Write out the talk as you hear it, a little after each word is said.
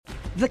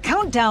The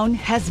countdown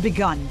has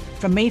begun.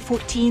 From May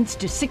 14th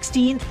to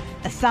 16th,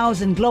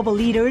 1,000 global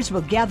leaders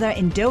will gather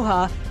in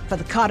Doha for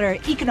the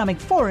Qatar Economic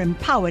Forum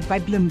powered by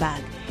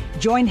Bloomberg.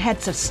 Join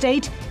heads of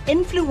state,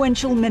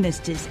 influential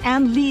ministers,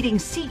 and leading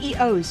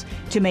CEOs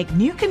to make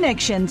new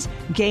connections,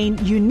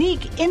 gain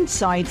unique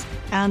insights,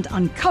 and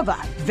uncover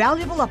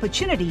valuable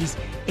opportunities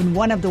in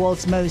one of the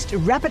world's most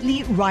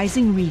rapidly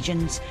rising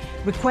regions.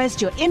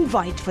 Request your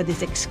invite for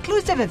this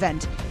exclusive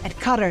event at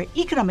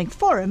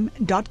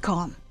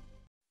QatarEconomicForum.com.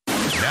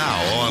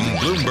 Now on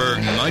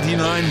Bloomberg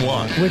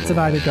 99.1. With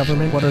divided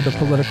government, what are the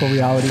political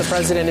realities? The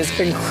president is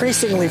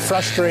increasingly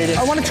frustrated.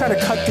 I want to try to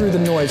cut through the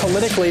noise.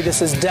 Politically,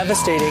 this is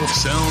devastating.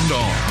 Sound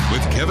On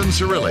with Kevin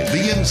Cirilli.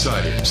 The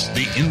insiders,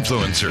 the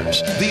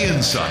influencers, the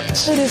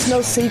insights. It is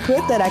no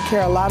secret that I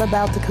care a lot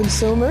about the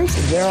consumers.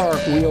 There are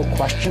real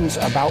questions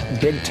about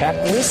big tech.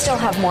 We still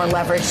have more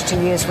leverage to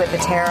use with the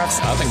tariffs.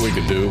 I think we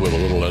could do with a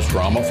little less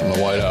drama from the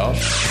White House.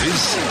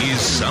 This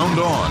is Sound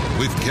On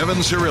with Kevin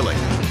Cirilli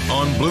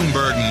on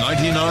Bloomberg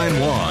 99.1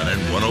 and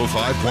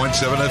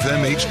 105.7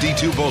 FM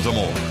HD2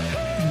 Baltimore.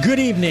 Good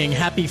evening.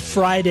 Happy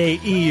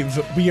Friday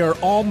Eve. We are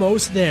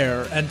almost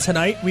there, and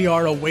tonight we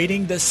are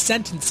awaiting the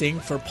sentencing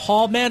for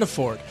Paul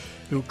Manafort,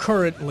 who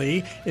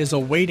currently is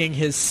awaiting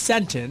his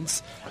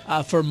sentence.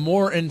 For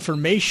more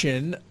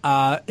information,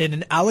 in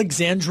an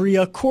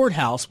Alexandria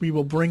courthouse, we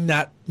will bring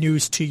that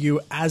news to you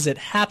as it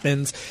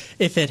happens,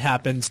 if it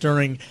happens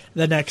during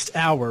the next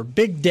hour.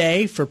 Big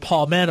day for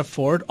Paul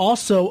Manafort.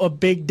 Also a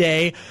big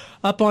day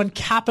up on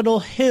Capitol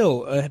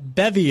Hill, a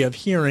bevy of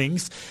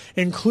hearings,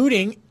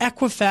 including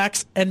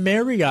Equifax and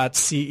Marriott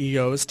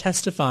CEOs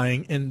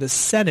testifying in the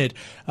Senate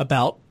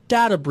about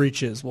data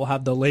breaches. We'll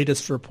have the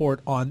latest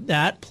report on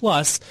that,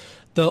 plus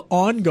the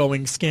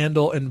ongoing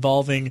scandal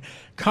involving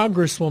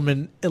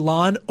Congresswoman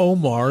Ilhan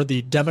Omar,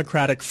 the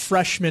Democratic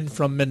freshman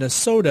from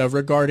Minnesota,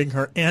 regarding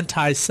her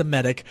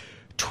anti-Semitic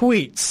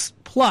tweets.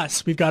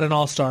 Plus, we've got an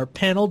all-star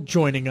panel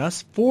joining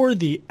us for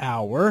the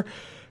hour.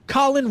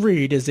 Colin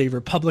Reed is a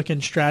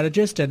Republican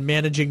strategist and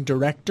managing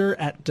director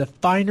at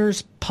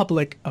Definers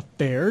Public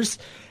Affairs.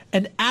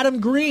 And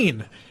Adam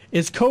Green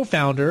is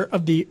co-founder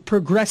of the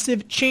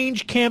Progressive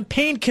Change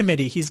Campaign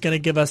Committee. He's going to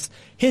give us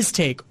his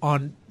take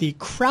on the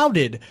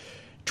crowded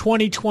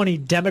 2020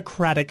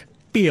 Democratic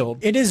field.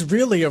 It is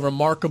really a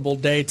remarkable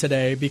day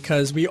today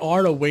because we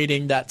are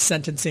awaiting that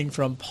sentencing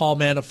from Paul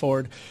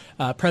Manafort,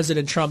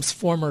 President Trump's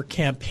former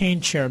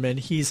campaign chairman.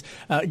 He's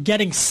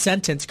getting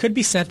sentenced, could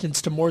be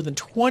sentenced to more than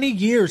 20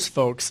 years,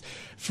 folks,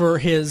 for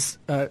his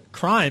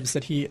crimes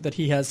that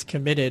he has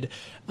committed.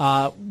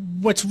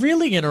 What's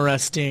really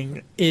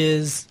interesting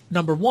is,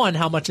 number one,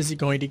 how much is he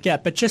going to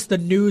get, but just the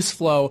news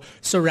flow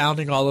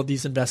surrounding all of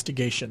these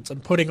investigations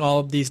and putting all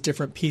of these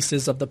different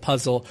pieces of the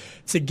puzzle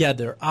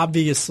together.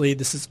 Obviously,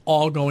 this is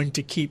all going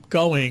to keep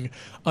going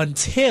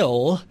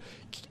until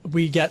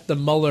we get the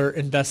Mueller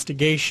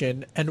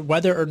investigation, and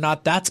whether or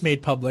not that's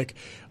made public,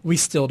 we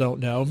still don't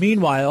know.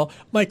 Meanwhile,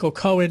 Michael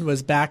Cohen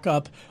was back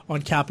up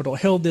on Capitol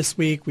Hill this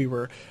week. We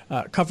were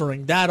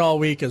covering that all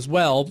week as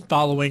well,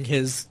 following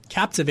his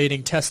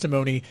captivating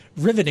testimony,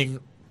 riveting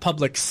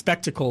public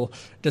spectacle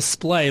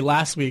display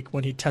last week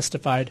when he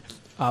testified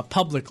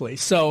publicly.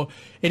 So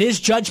it is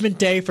Judgment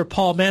Day for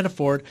Paul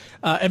Manafort.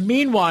 And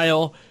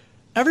meanwhile,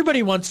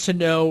 everybody wants to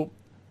know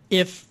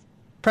if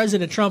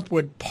President Trump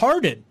would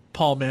pardon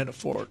Paul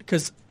Manafort,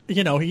 because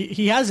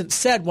he hasn't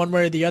said one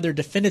way or the other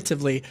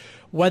definitively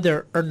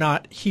whether or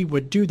not he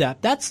would do that.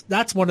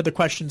 That's one of the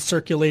questions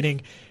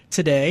circulating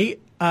today.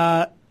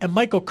 And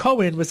Michael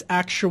Cohen was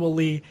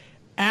actually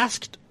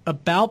asked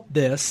about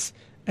this,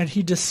 and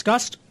he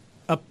discussed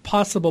a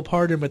possible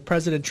pardon with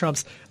President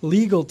Trump's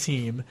legal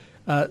team.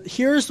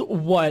 Here's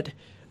what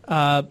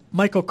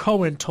Michael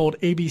Cohen told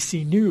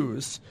ABC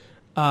News.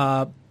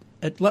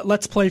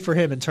 Let's play for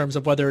him in terms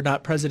of whether or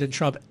not President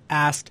Trump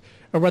asked,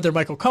 or whether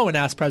Michael Cohen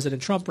asked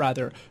President Trump,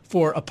 rather,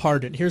 for a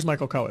pardon. Here's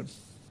Michael Cohen.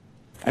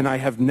 And I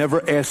have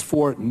never asked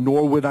for,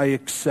 nor would I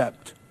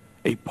accept,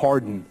 a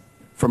pardon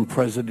from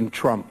President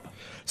Trump.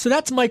 So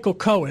that's Michael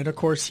Cohen. Of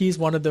course, he's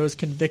one of those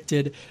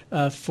convicted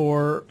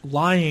for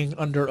lying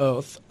under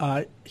oath.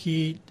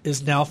 He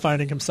is now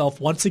finding himself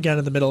once again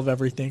in the middle of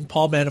everything.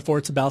 Paul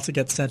Manafort's about to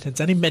get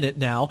sentenced any minute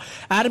now.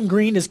 Adam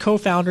Green is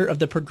co-founder of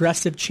the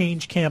Progressive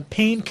Change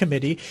Campaign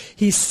Committee.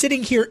 He's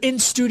sitting here in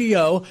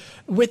studio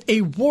with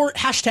a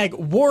hashtag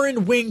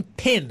Warren Wing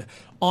pin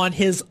on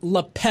his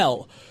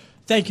lapel.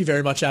 Thank you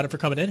very much, Adam, for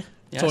coming in. Yes.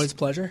 It's always a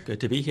pleasure. Good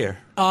to be here.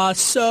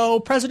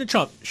 So President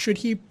Trump, should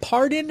he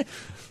pardon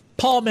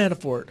Paul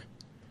Manafort?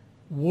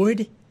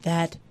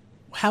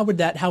 How would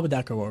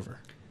that go over?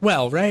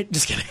 Well, right?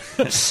 Just kidding.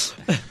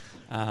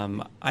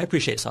 I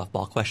appreciate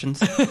softball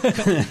questions.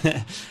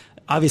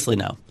 Obviously,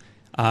 no.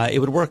 It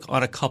would work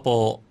on a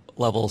couple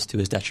levels to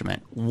his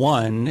detriment.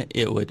 One,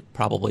 it would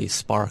probably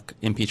spark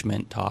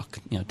impeachment talk,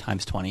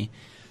 times 20.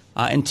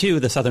 And two,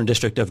 the Southern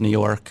District of New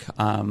York,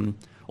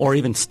 or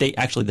even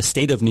the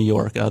state of New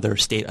York and other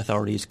state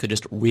authorities could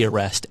just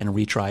rearrest and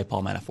retry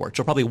Paul Manafort.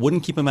 So probably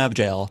wouldn't keep him out of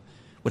jail,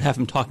 would have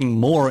him talking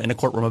more in a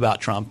courtroom about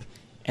Trump,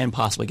 and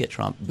possibly get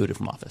Trump booted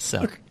from office.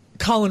 So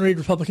Colin Reed,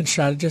 Republican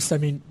strategist,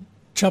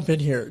 jump in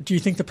here. Do you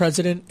think the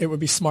president, it would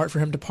be smart for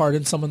him to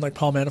pardon someone like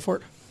Paul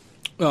Manafort?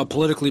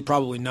 Politically,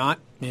 probably not.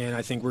 And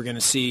I think we're going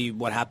to see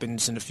what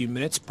happens in a few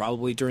minutes,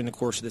 probably during the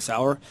course of this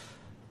hour,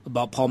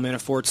 about Paul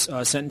Manafort's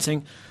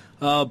sentencing.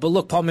 But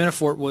look, Paul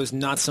Manafort was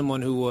not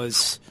someone who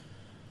was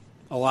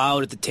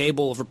allowed at the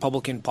table of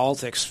Republican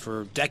politics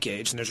for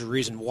decades, and there's a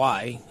reason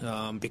why,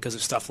 because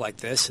of stuff like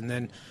this. And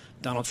then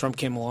Donald Trump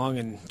came along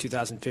in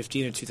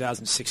 2015 and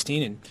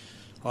 2016, and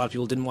a lot of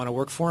people didn't want to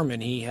work for him,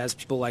 and he has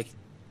people like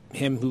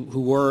him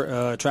who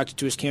were attracted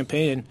to his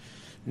campaign, and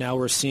now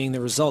we're seeing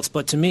the results.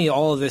 But to me,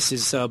 all of this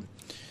is a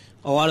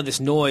lot of this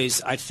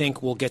noise. I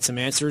think we'll get some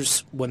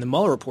answers when the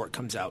Mueller report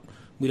comes out.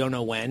 We don't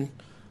know when.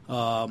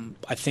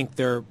 I think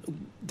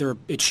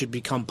it should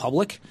become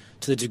public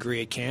to the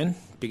degree it can,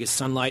 because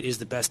sunlight is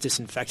the best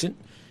disinfectant,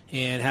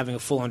 and having a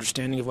full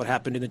understanding of what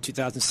happened in the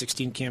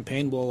 2016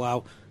 campaign will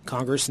allow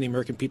Congress and the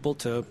American people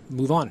to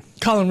move on.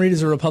 Colin Reed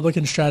is a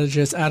Republican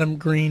strategist. Adam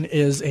Green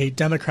is a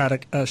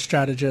Democratic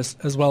strategist,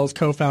 as well as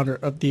co-founder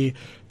of the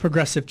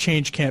Progressive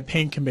Change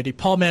Campaign Committee.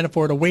 Paul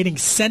Manafort awaiting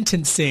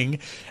sentencing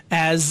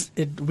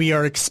we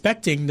are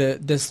expecting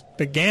this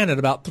began at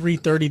about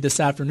 3:30 this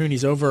afternoon.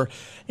 He's over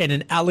in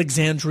an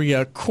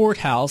Alexandria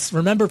courthouse.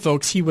 Remember,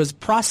 folks, he was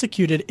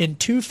prosecuted in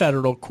 2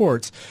 federal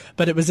courts,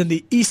 but it was in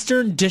the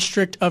Eastern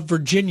District of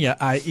Virginia,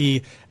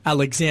 i.e.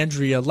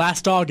 Alexandria,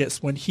 last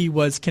August when he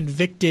was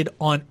convicted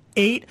on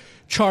 8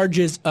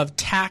 charges of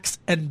tax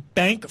and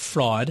bank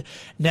fraud.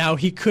 Now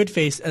he could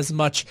face as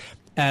much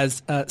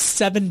as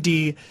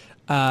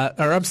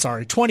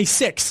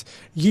 26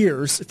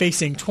 years,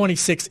 facing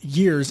 26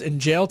 years in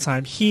jail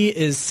time. He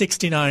is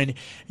 69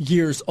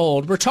 years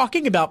old. We're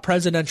talking about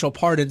presidential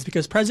pardons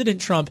because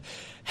President Trump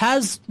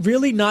has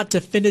really not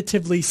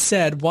definitively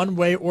said one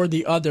way or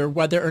the other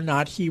whether or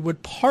not he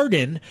would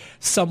pardon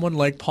someone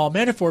like Paul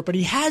Manafort, but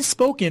he has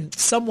spoken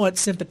somewhat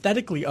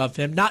sympathetically of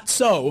him. Not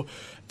so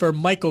for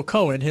Michael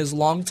Cohen, his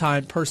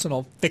longtime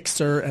personal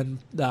fixer and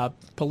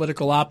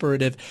political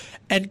operative.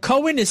 And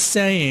Cohen is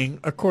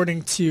saying,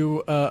 according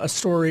to a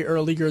story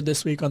earlier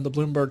this week on the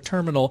Bloomberg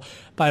Terminal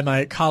by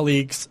my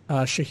colleagues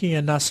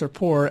Shaheen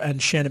Nasrpour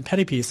and Shannon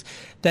Pettypiece,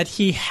 that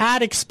he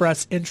had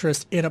expressed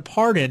interest in a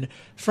pardon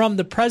from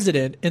the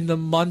president in the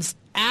months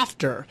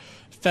after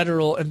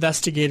federal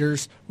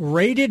investigators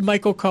raided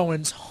Michael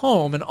Cohen's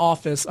home and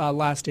office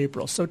last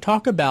April. So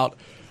talk about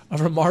a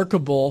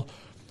remarkable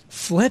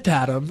flip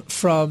at him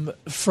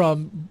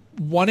from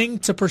wanting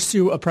to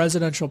pursue a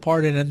presidential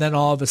pardon and then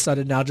all of a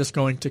sudden now just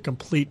going to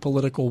complete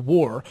political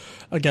war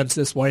against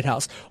this White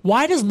House.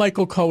 Why does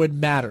Michael Cohen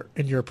matter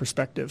in your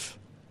perspective?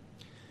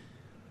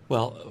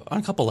 Well, on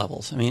a couple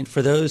levels.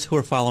 For those who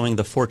are following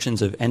the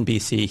fortunes of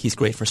NBC, he's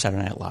great for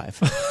Saturday Night Live.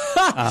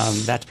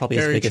 That's probably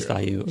his biggest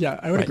value.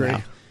 Yeah, I would agree. Now.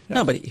 Yeah.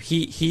 No, but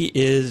he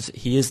is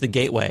the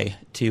gateway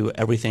to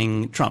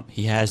everything Trump.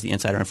 He has the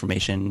insider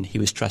information. He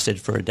was trusted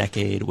for a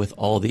decade with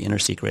all the inner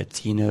secrets.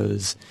 He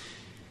knows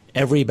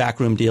every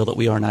backroom deal that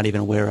we are not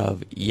even aware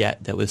of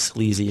yet that was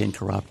sleazy and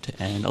corrupt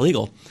and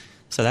illegal.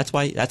 So that's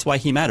why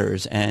he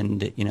matters.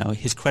 And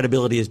his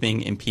credibility is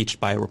being impeached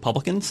by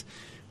Republicans,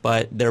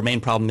 but their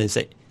main problem is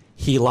that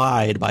he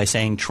lied by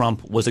saying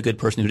Trump was a good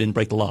person who didn't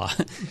break the law.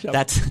 Yep.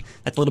 That's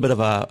a little bit of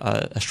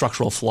a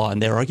structural flaw in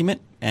their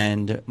argument,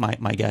 and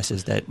my guess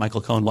is that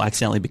Michael Cohen will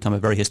accidentally become a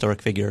very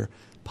historic figure,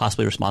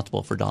 possibly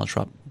responsible for Donald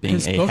Trump being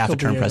a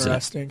half-a-term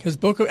president. His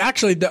book,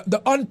 actually,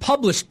 the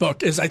unpublished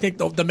book is, I think,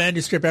 the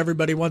manuscript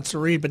everybody wants to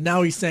read, but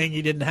now he's saying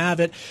he didn't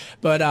have it.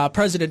 But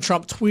President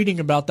Trump tweeting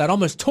about that,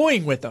 almost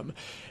toying with him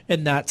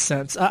in that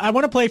sense. I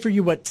want to play for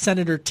you what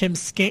Senator Tim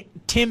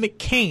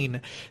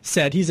Kaine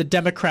said. He's a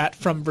Democrat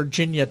from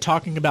Virginia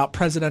talking about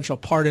presidential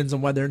pardons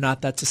and whether or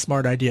not that's a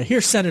smart idea.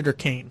 Here's Senator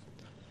Kaine.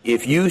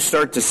 If you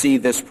start to see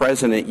this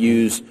president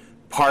use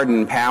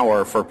pardon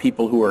power for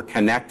people who are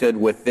connected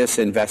with this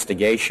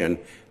investigation,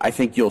 I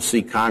think you'll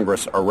see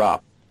Congress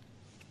erupt.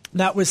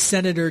 That was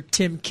Senator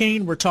Tim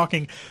Kaine. We're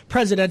talking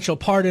presidential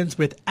pardons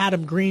with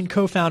Adam Green,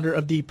 co-founder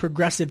of the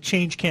Progressive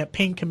Change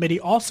Campaign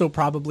Committee, also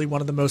probably one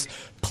of the most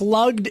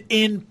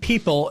plugged-in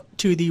people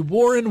to the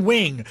Warren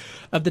wing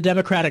of the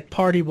Democratic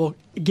Party. We'll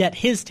get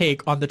his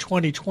take on the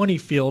 2020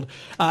 field,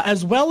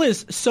 as well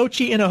as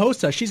Sochi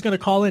Hinojosa. She's going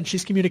to call in.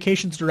 She's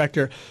communications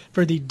director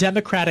for the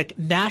Democratic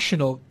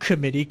National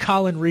Committee.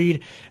 Colin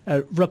Reed,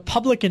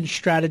 Republican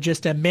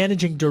strategist and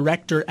managing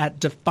director at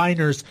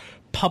Definers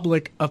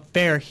Public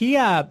Affair. He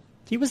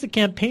was the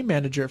campaign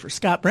manager for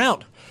Scott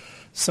Brown.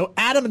 So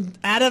Adam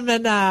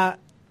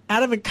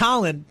and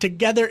Colin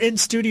together in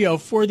studio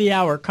for the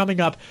hour.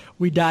 Coming up,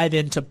 we dive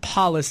into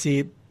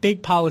policy,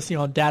 big policy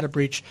on data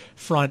breach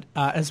front,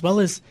 as well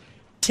as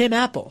Tim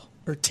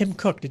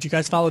Cook. Did you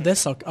guys follow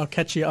this? I'll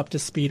catch you up to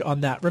speed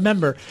on that.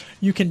 Remember,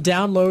 you can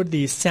download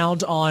the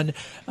Sound On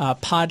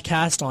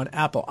podcast on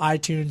Apple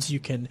iTunes. You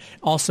can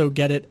also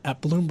get it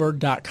at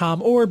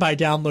Bloomberg.com or by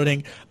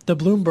downloading the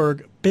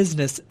Bloomberg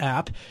Business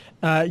app.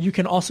 You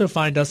can also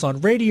find us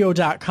on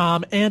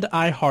Radio.com and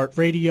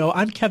iHeartRadio.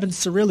 I'm Kevin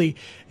Cirilli.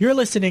 You're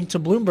listening to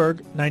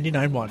Bloomberg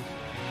 99.1.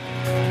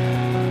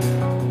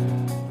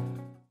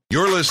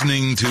 You're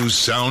listening to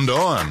Sound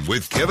On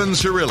with Kevin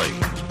Cirilli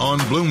on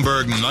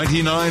Bloomberg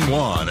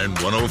 99.1 and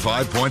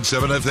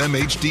 105.7 FM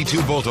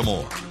HD2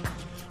 Baltimore.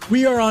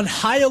 We are on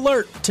high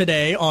alert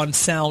today on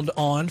Sound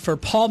On for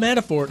Paul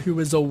Manafort, who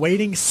is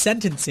awaiting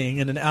sentencing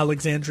in an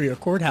Alexandria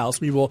courthouse.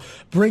 We will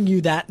bring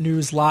you that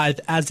news live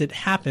as it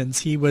happens.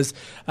 He was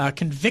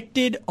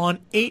convicted on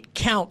 8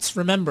 counts.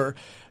 Remember,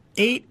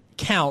 8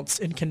 counts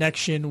in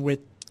connection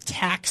with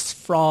tax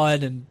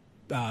fraud and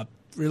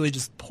really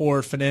just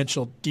poor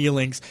financial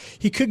dealings.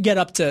 He could get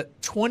up to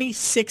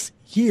 26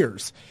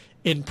 years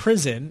in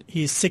prison.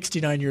 He's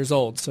 69 years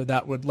old, so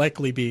that would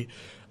likely be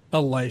a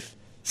life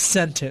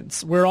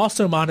sentence. We're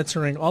also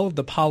monitoring all of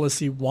the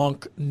policy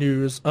wonk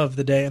news of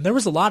the day, and there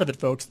was a lot of it,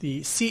 folks.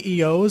 The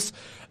CEOs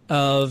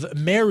of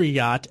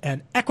Marriott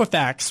and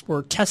Equifax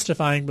were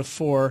testifying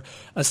before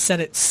a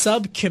Senate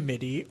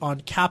subcommittee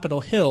on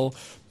Capitol Hill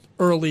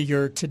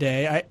earlier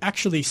today. I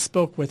actually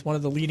spoke with one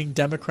of the leading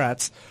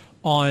Democrats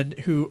on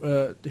who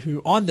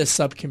on this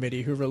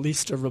subcommittee, who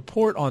released a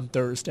report on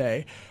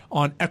Thursday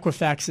on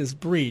Equifax's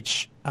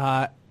breach,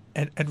 and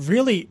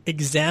really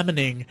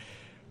examining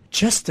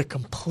just the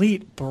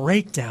complete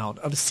breakdown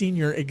of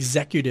senior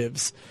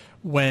executives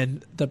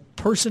when the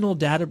personal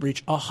data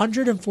breach.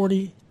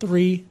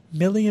 143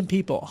 million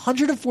people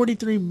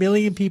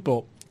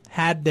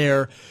had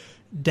their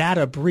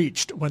data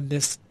breached when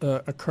this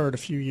occurred a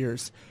few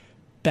years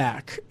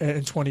back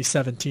in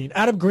 2017.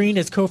 Adam Green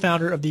is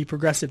co-founder of the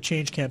Progressive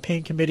Change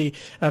Campaign Committee,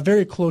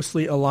 very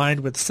closely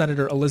aligned with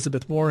Senator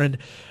Elizabeth Warren,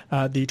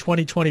 the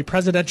 2020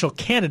 presidential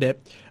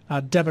candidate,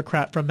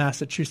 Democrat from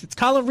Massachusetts.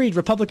 Colin Reed,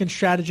 Republican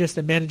strategist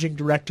and managing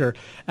director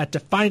at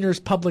Definers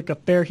Public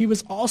Affairs. He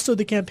was also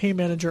the campaign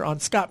manager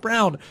on Scott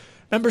Brown.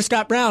 Remember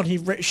Scott Brown?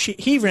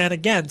 He ran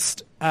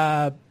against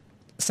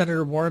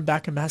Senator Warren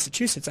back in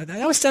Massachusetts.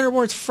 That was Senator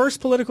Warren's first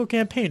political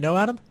campaign. No,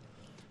 Adam?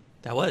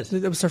 That was.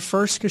 It was her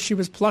first because she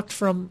was plucked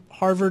from a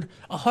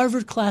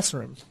Harvard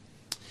classroom.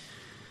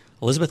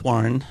 Elizabeth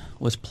Warren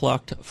was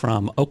plucked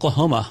from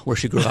Oklahoma, where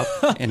she grew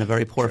up in a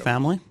very poor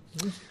family,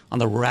 on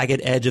the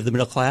ragged edge of the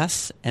middle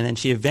class. And then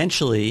she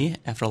eventually,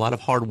 after a lot of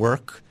hard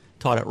work,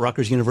 taught at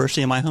Rutgers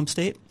University in my home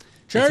state.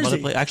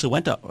 Jersey.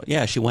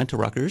 She went to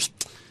Rutgers.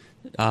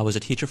 Was a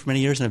teacher for many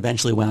years and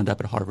eventually wound up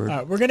at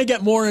Harvard. We're going to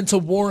get more into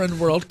Warren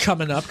World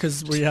coming up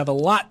because we have a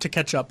lot to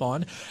catch up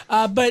on.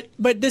 But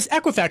this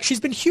Equifax, she's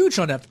been huge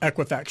on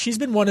Equifax. She's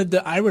been one of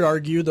the, I would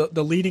argue,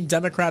 the leading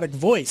Democratic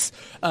voice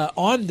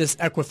on this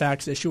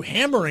Equifax issue,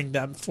 hammering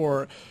them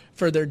for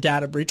their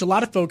data breach. A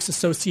lot of folks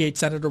associate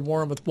Senator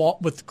Warren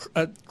with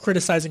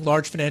criticizing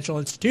large financial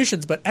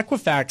institutions, but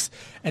Equifax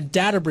and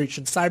data breach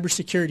and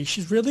cybersecurity,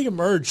 she's really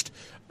emerged,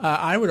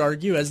 I would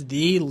argue, as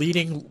the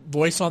leading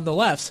voice on the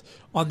left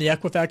on the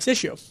Equifax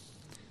issue.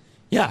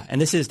 Yeah,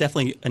 and this is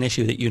definitely an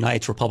issue that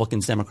unites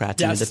Republicans,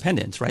 Democrats, and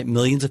independents, right?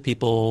 Millions of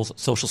people's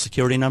Social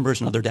Security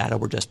numbers and other data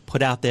were just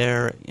put out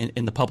there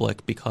in the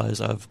public because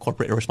of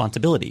corporate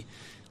irresponsibility.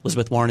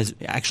 Elizabeth Warren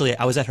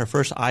I was at her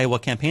first Iowa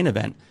campaign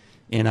event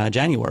in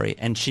January,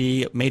 and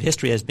she made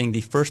history as being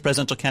the first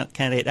presidential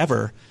candidate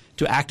ever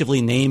to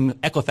actively name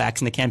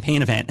Equifax in the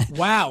campaign event.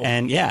 Wow.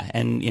 And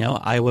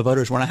Iowa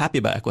voters were not happy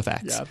about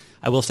Equifax. Yeah.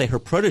 I will say her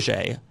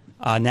protege,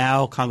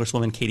 now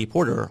Congresswoman Katie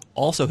Porter,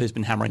 also has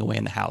been hammering away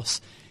in the House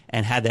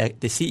and had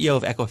the CEO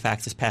of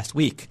Equifax this past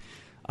week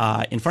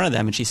in front of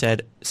them, and she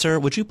said, "Sir,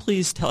 would you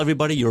please tell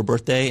everybody your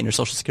birthday and your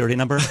Social Security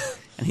number?"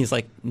 And he's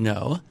like,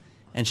 "No."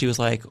 And she was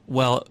like,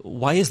 "Well,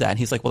 why is that?" And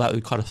he's like, "Well, that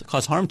would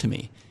cause harm to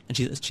me." And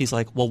she's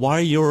like, "Well, why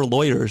are your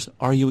lawyers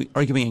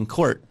arguing in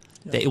court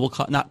that it will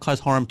not cause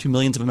harm to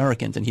millions of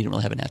Americans?" And he didn't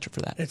really have an answer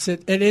for that.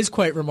 It is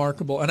quite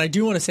remarkable. And I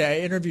do want to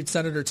say I interviewed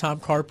Senator Tom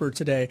Carper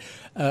today,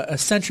 a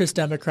centrist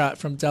Democrat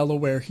from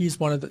Delaware. He's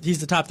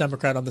the top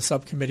Democrat on the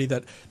subcommittee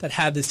that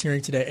had this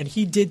hearing today. And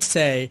he did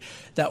say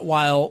that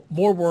while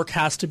more work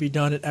has to be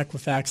done at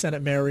Equifax and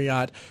at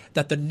Marriott,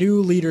 that the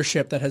new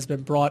leadership that has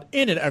been brought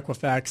in at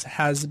Equifax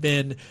has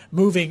been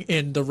moving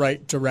in the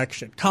right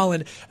direction.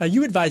 Colin,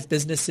 you advise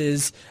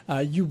businesses.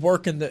 You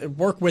work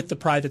with the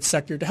private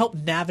sector to help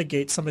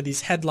navigate some of these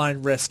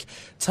headline risk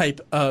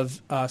type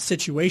of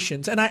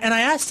situations. And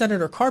I asked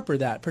Senator Carper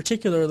that,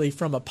 particularly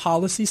from a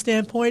policy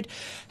standpoint.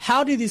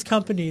 How do these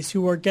companies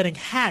who are getting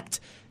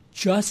hacked,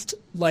 just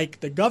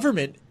like the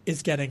government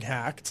is getting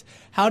hacked,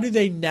 how do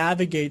they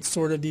navigate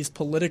sort of these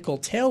political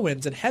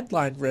tailwinds and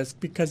headline risk?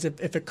 Because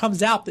if it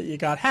comes out that you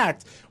got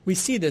hacked, we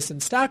see this in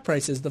stock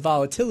prices, the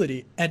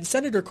volatility. And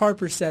Senator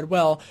Carper said,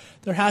 well,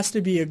 there has to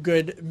be a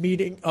good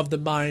meeting of the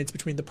minds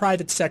between the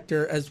private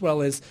sector as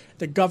well as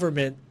the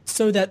government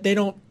so that they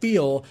don't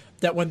feel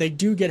that when they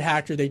do get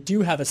hacked or they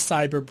do have a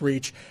cyber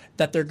breach,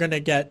 that they're going to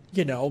get,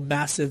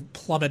 massive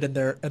plummet in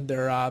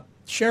their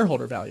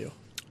shareholder value.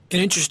 An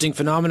interesting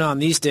phenomenon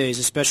these days,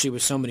 especially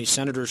with so many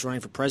senators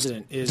running for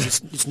president,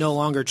 is it's no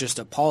longer just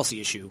a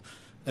policy issue.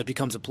 It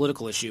becomes a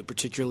political issue,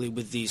 particularly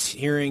with these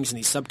hearings and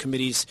these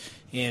subcommittees,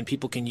 and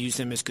people can use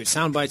them as good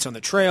sound bites on the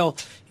trail,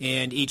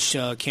 and each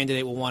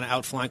candidate will want to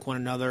outflank one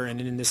another.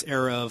 And in this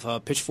era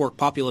of pitchfork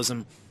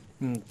populism,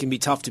 can be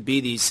tough to be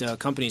these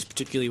companies,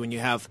 particularly when you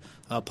have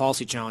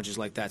policy challenges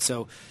like that.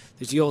 So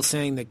there's the old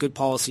saying that good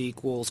policy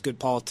equals good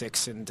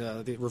politics, and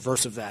the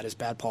reverse of that is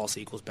bad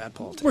policy equals bad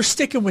politics. We're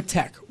sticking with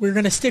tech. We're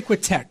going to stick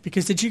with tech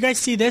because did you guys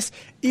see this?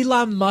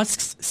 Elon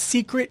Musk's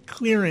secret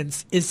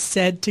clearance is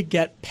said to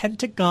get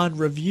Pentagon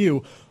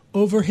review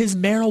over his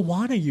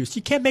marijuana use.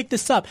 You can't make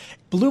this up.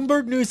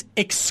 Bloomberg News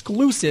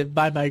exclusive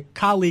by my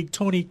colleague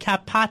Tony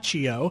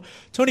Capaccio.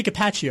 Tony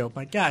Capaccio,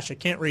 my gosh, I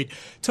can't read.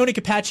 Tony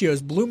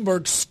Capaccio's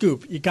Bloomberg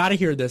Scoop. You got to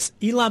hear this.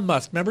 Elon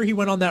Musk, remember he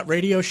went on that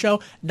radio show?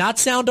 Not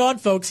Sound On,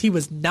 folks. He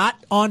was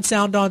not on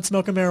Sound On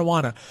smoking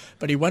marijuana,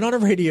 but he went on a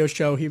radio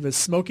show. He was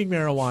smoking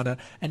marijuana,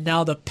 and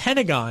now the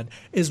Pentagon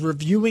is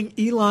reviewing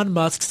Elon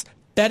Musk's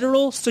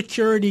federal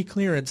security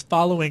clearance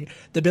following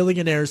the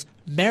billionaire's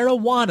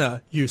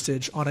marijuana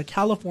usage on a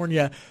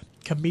California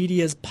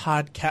comedian's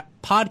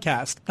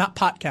podcast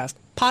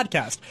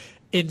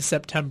in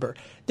September.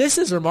 This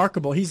is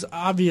remarkable. He's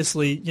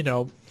obviously,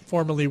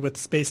 formerly with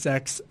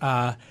SpaceX,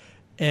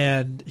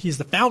 and he's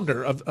the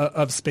founder of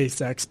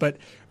SpaceX, but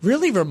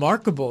really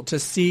remarkable to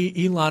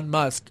see Elon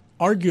Musk,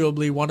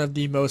 arguably one of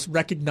the most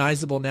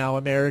recognizable now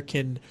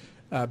American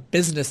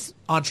business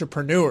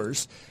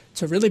entrepreneurs,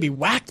 to really be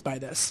whacked by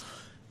this.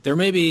 There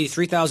may be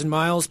 3,000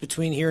 miles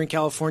between here and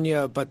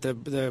California, but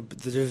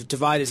the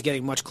divide is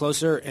getting much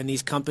closer, and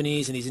these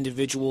companies and these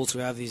individuals who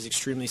have these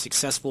extremely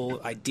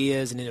successful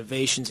ideas and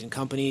innovations in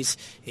companies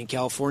in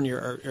California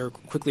are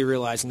quickly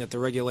realizing that the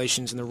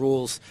regulations and the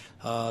rules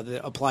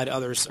that apply to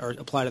others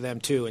apply to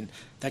them too, and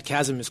that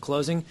chasm is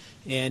closing,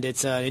 and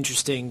it's an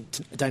interesting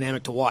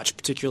dynamic to watch,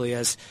 particularly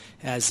as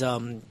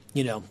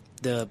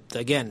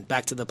again,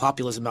 back to the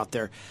populism out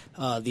there,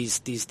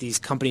 these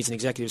companies and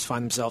executives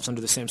find themselves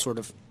under the same sort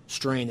of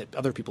strain that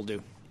other people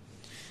do.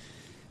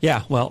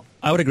 Yeah, well,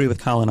 I would agree with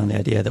Colin on the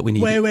idea that we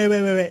need...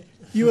 Wait.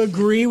 You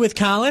agree with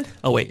Colin?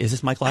 Oh, wait, is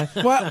this Mike Live?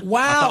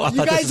 Wow,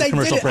 you guys, I did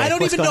it. Break. I don't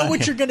What's even know on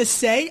what here? you're going to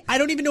say.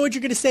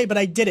 But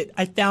I did it.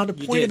 I found a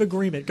point of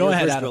agreement. Go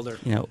ahead,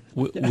 Adam.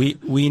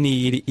 We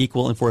need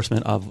equal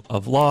enforcement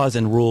of laws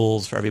and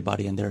rules for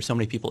everybody, and there are so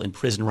many people in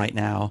prison right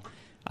now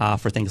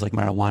for things like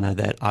marijuana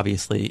that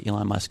obviously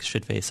Elon Musk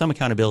should face some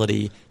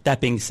accountability. That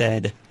being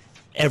said,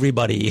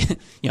 everybody,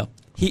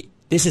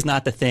 this is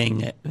not the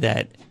thing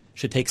that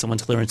should take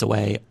someone's clearance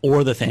away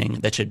or the thing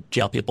that should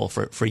jail people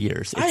for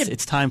years.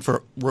 It's time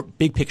for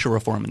big picture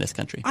reform in this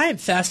country. I am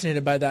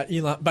fascinated by that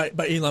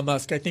by Elon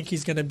Musk. I think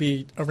he's going to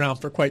be around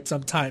for quite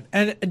some time.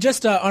 And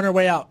just on our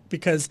way out,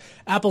 because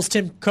Apple's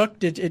Tim Cook,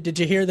 did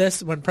you hear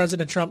this when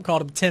President Trump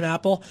called him Tim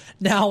Apple?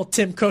 Now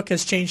Tim Cook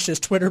has changed his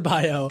Twitter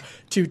bio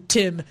to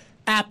Tim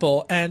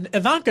Apple, and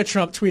Ivanka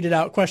Trump tweeted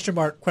out ?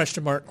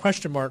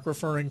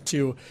 Referring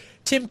to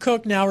Tim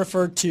Cook, now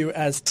referred to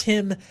as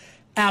Tim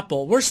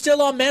Apple. We're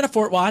still on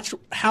Manafort watch.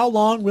 How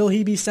long will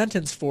he be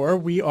sentenced for?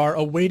 We are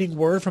awaiting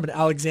word from an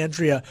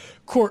Alexandria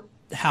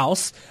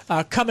courthouse.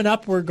 Coming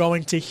up, we're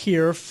going to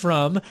hear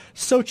from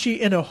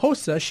Xochitl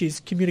Hinojosa.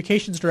 She's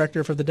communications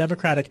director for the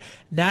Democratic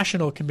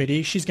National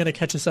Committee. She's going to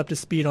catch us up to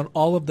speed on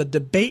all of the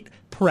debate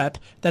prep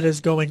that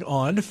is going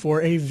on for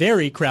a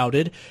very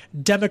crowded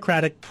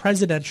Democratic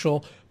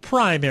presidential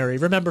primary.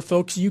 Remember,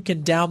 folks, you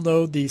can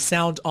download the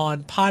Sound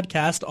On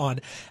podcast on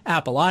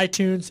Apple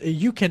iTunes.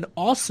 You can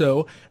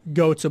also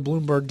go to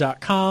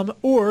Bloomberg.com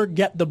or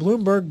get the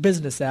Bloomberg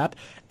Business app,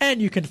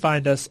 and you can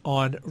find us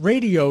on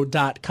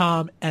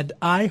radio.com and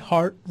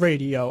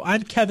iHeartRadio.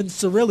 I'm Kevin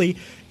Cirilli.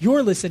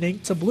 You're listening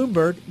to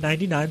Bloomberg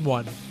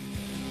 99.1.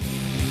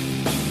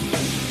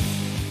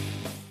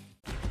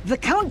 The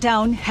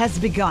countdown has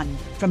begun.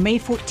 From May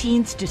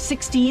 14th to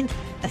 16th,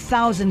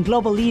 1,000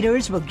 global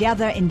leaders will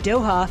gather in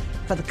Doha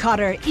for the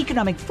Qatar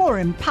Economic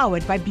Forum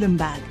powered by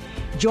Bloomberg.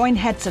 Join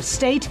heads of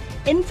state,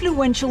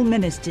 influential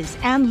ministers,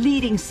 and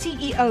leading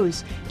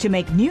CEOs to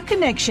make new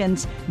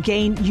connections,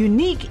 gain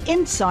unique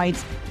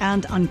insights,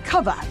 and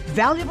uncover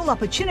valuable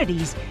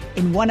opportunities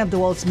in one of the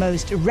world's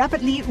most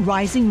rapidly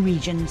rising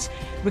regions.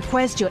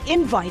 Request your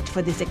invite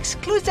for this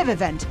exclusive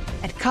event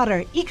at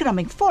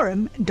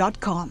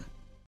QatarEconomicForum.com.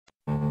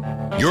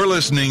 You're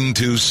listening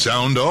to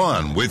Sound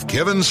On with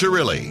Kevin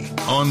Cirilli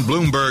on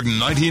Bloomberg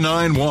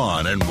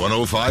 99.1 and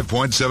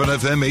 105.7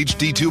 FM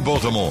HD2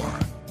 Baltimore.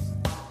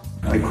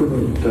 I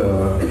couldn't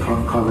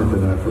comment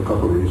on that for a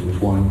couple of reasons.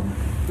 One,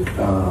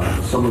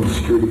 someone's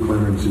security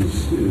clearance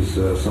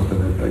is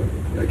something that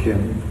I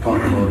can't talk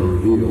about or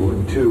reveal.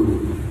 And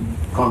two,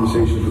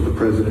 conversations with the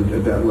president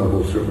at that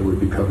level certainly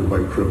would be covered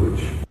by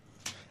privilege.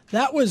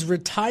 That was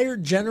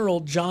retired General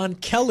John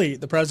Kelly,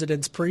 the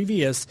president's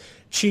previous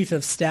chief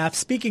of staff,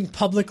 speaking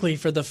publicly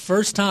for the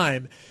first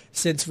time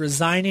since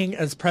resigning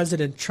as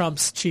President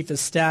Trump's chief of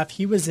staff.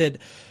 He was at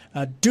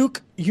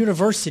Duke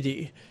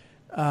University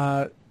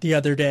the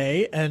other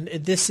day, and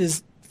this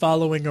is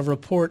following a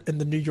report in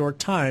the New York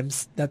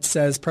Times that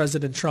says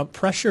President Trump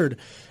pressured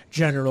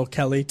General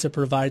Kelly to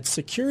provide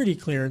security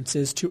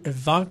clearances to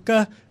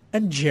Ivanka Trump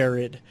and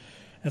Jared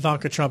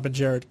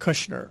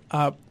Kushner.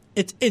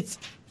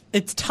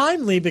 It's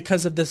timely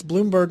because of this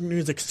Bloomberg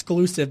News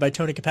exclusive by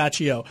Tony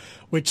Capaccio,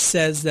 which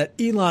says that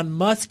Elon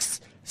Musk's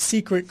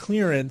secret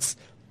clearance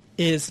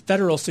is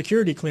federal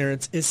security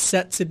clearance is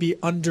set to be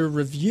under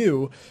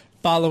review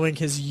following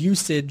his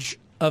usage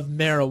of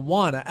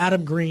marijuana.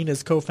 Adam Green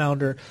is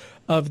co-founder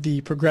of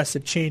the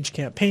Progressive Change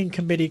Campaign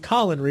Committee.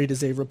 Colin Reed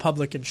is a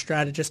Republican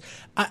strategist.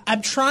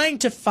 I'm trying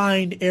to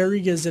find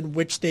areas in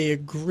which they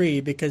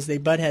agree because they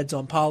butt heads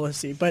on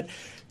policy. But,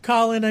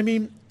 Colin, I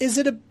mean, is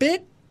it a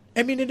bit...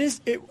 I mean,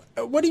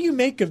 what do you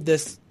make of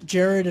this,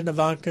 Jared and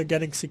Ivanka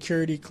getting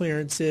security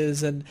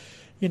clearances and,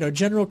 you know,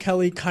 General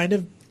Kelly kind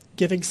of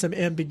giving some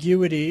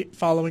ambiguity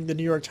following the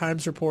New York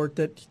Times report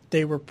that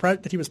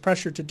he was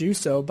pressured to do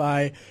so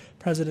by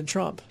President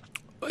Trump?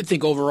 I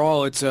think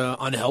overall it's an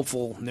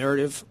unhelpful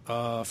narrative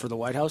for the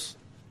White House.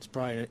 It's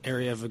probably an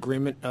area of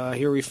agreement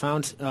here we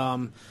found.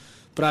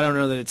 But I don't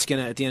know that it's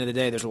going to, at the end of the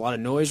day, there's a lot of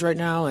noise right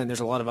now, and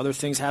there's a lot of other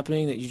things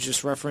happening that you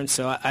just referenced.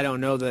 So I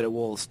don't know that it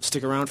will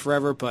stick around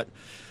forever. But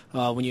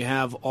when you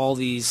have all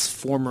these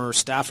former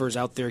staffers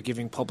out there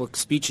giving public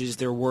speeches,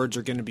 their words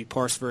are going to be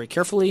parsed very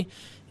carefully.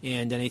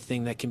 And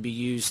anything that can be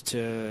used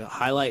to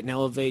highlight and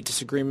elevate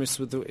disagreements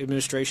with the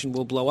administration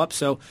will blow up.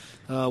 So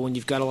when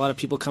you've got a lot of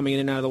people coming in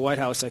and out of the White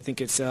House, I think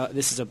this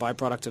is a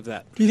byproduct of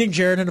that. Do you think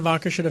Jared and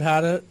Ivanka should have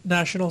had a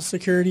national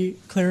security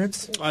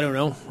clearance? I don't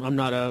know. I'm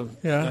not a.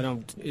 Yeah. I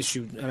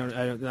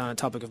don't not a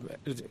topic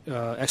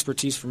of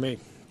expertise for me.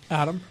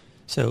 Adam?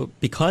 So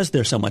because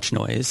there's so much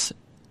noise,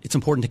 it's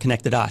important to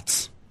connect the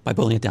dots by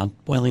boiling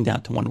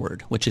down to one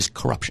word, which is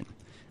corruption.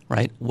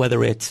 Right?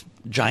 Whether it's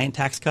giant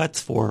tax cuts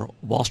for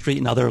Wall Street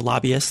and other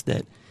lobbyists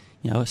that,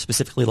 you know,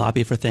 specifically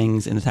lobby for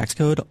things in the tax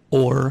code,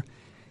 or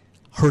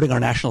hurting our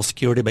national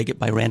security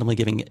by randomly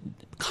giving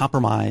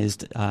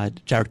compromised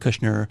Jared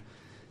Kushner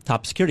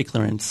top security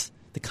clearance,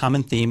 the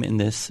common theme in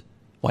this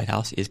White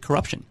House is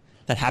corruption.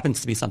 That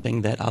happens to be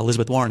something that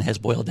Elizabeth Warren has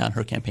boiled down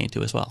her campaign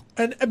to as well.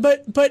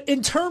 But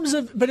in terms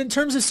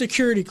of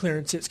security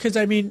clearances,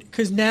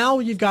 because now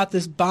you've got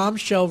this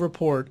bombshell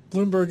report,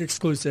 Bloomberg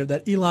exclusive,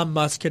 that Elon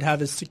Musk could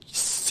have his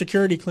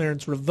security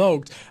clearance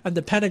revoked, and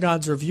the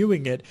Pentagon's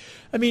reviewing it.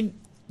 I mean,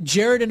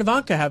 Jared and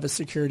Ivanka have a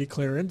security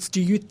clearance.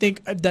 Do you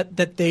think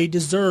that they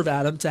deserve,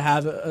 Adam, to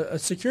have a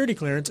security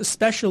clearance,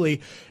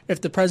 especially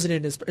if the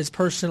president is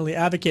personally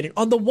advocating?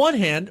 On the one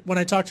hand, when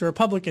I talk to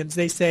Republicans,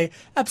 they say,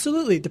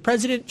 absolutely, the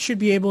president should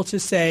be able to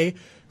say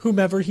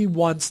whomever he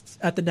wants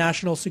at the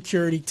national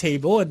security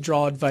table and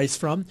draw advice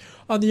from.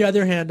 On the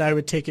other hand, I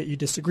would take it you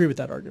disagree with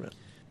that argument.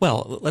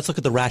 Well, let's look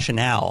at the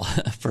rationale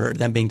for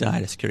them being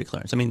denied a security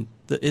clearance. I mean,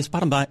 the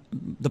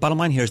bottom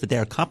line here is that they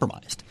are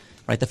compromised.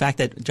 Right, the fact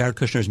that Jared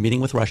Kushner is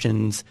meeting with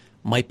Russians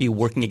might be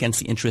working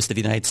against the interest of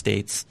the United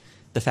States.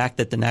 The fact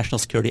that the national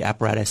security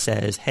apparatus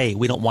says, hey,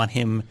 we don't want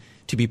him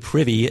to be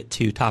privy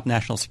to top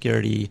national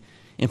security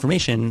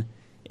information,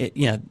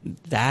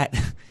 that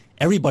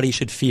everybody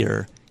should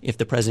fear if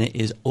the president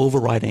is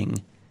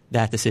overriding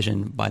that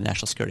decision by the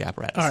national security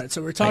apparatus. All right,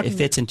 so we're talking... It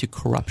fits into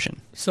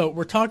corruption. So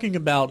we're talking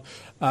about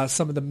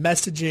some of the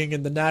messaging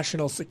and the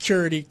national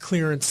security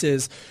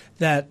clearances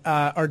that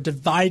are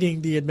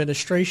dividing the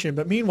administration.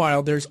 But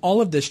meanwhile, there's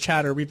all of this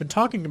chatter. We've been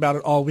talking about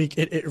it all week.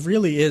 It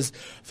really is,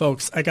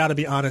 folks, I got to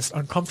be honest,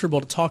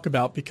 uncomfortable to talk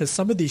about because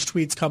some of these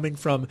tweets coming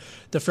from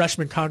the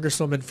freshman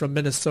congresswoman from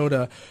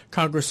Minnesota,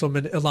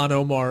 Congresswoman Ilhan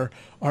Omar,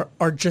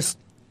 are just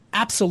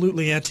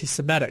absolutely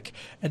anti-Semitic.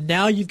 And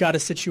now you've got a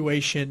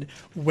situation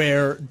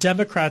where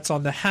Democrats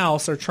on the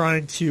House are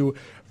trying to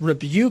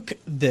rebuke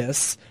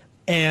this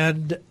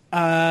and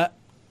are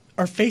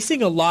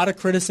facing a lot of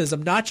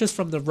criticism, not just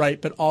from the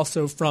right, but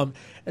also from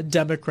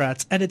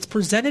Democrats. And it's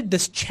presented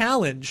this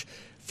challenge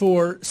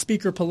for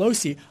Speaker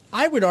Pelosi.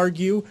 I would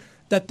argue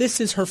that this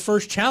is her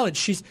first challenge.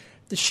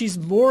 She's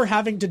more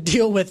having to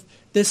deal with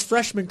this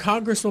freshman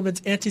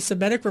congresswoman's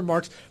anti-Semitic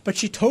remarks, but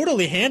she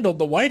totally handled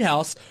the White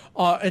House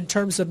in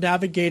terms of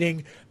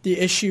navigating the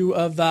issue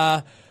of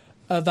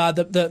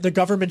the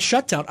government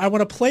shutdown. I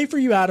want to play for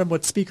you, Adam,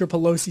 what Speaker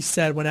Pelosi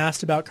said when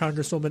asked about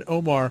Congresswoman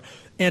Omar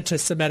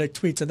anti-Semitic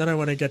tweets, and then I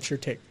want to get your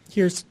take.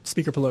 Here's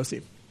Speaker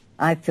Pelosi.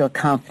 I feel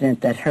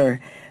confident that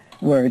her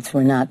words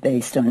were not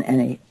based on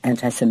any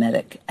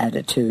anti-Semitic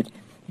attitude,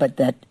 but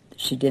that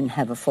she didn't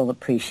have a full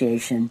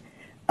appreciation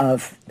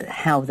of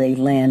how they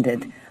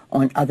landed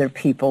on other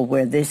people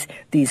where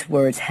these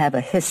words have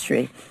a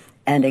history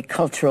and a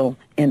cultural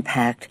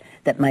impact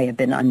that may have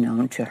been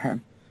unknown to her.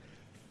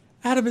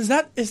 Adam,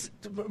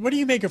 what do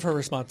you make of her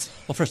response?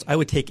 Well, first, I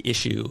would take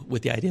issue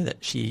with the idea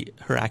that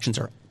her actions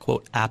are,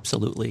 quote,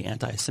 absolutely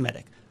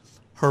anti-Semitic.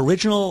 Her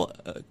original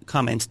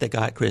comments that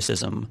got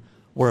criticism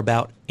were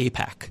about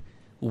AIPAC,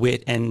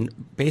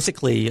 and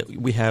basically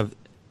we have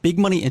big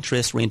money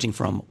interests ranging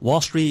from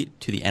Wall Street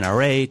to the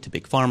NRA to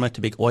big pharma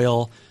to big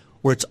oil,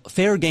 where it's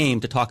fair game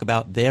to talk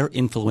about their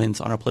influence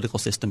on our political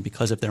system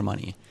because of their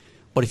money.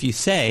 But if you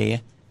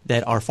say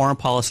that our foreign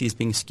policy is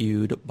being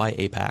skewed by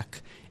AIPAC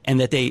and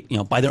that they,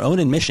 by their own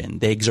admission,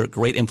 they exert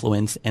great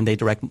influence and they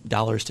direct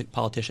dollars to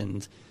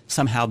politicians,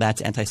 somehow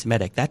that's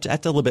anti-Semitic. That's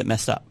a little bit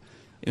messed up.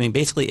 I mean,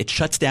 basically, it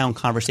shuts down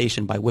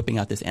conversation by whipping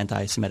out this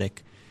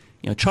anti-Semitic,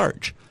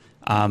 charge.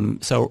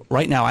 So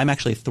right now, I'm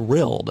actually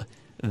thrilled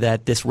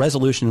that this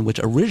resolution, which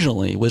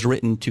originally was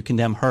written to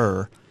condemn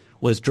her,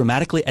 was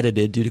dramatically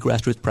edited due to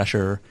grassroots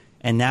pressure,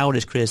 and now it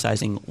is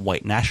criticizing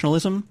white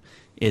nationalism.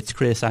 It's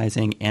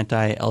criticizing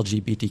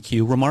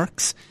anti-LGBTQ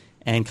remarks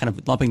and kind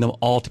of lumping them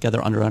all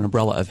together under an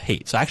umbrella of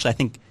hate. So actually, I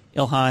think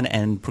Ilhan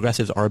and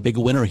progressives are a big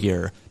winner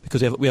here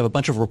because we have a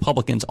bunch of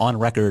Republicans on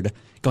record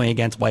going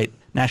against white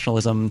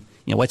nationalism,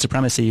 white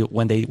supremacy,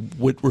 when they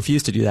would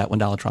refuse to do that when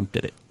Donald Trump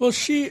did it. Well,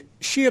 she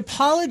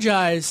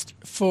apologized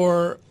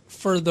for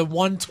the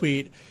one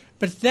tweet,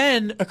 but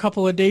then a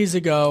couple of days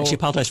ago, and she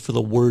apologized for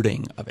the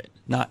wording of it,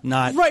 not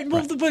right.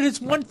 Well, but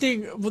it's one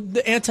thing,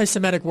 the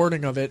anti-Semitic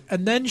wording of it,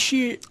 and then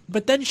she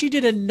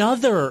did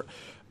another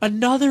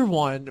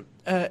one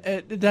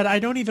that I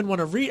don't even want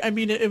to read. I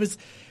mean,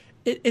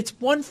 it's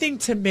one thing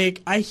to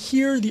make. I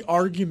hear the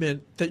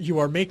argument that you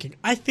are making.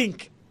 I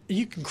think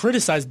you can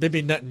criticize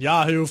Bibi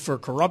Netanyahu for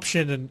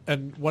corruption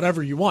and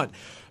whatever you want,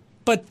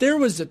 but there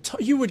was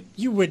you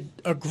would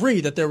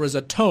agree that there was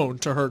a tone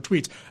to her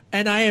tweets,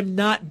 and I am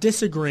not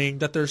disagreeing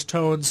that there's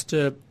tones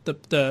to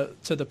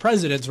the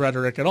president's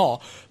rhetoric at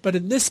all. But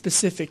in this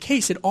specific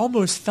case, it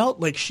almost felt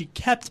like she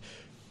kept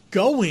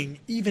going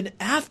even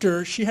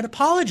after she had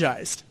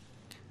apologized.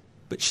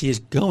 But she is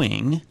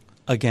going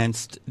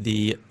against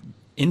the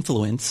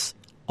influence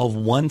of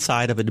one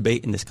side of a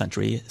debate in this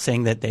country,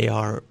 saying that they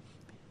are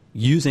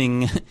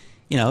using,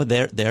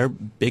 their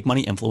big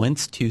money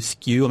influence to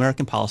skew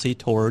American policy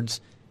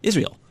towards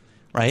Israel,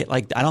 right?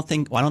 Like, I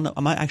don't know,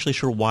 I'm not actually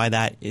sure why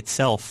that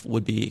itself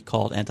would be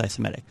called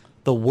anti-Semitic.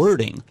 The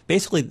wording,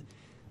 basically,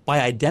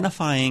 by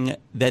identifying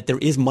that there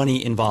is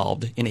money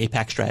involved in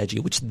AIPAC strategy,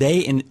 which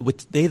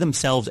they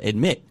themselves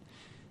admit,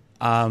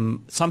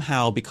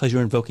 somehow because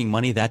you're invoking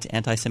money, that's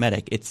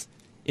anti-Semitic.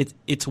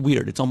 It's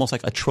weird. It's almost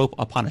like a trope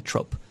upon a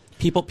trope.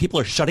 People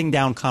are shutting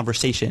down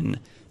conversation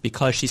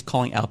because she's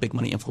calling out big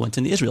money influence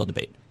in the Israel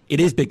debate. It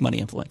is big money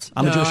influence.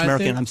 I'm a Jewish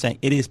American, and I'm saying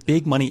it is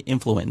big money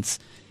influence,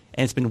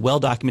 and it's been well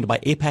documented by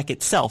AIPAC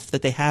itself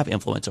that they have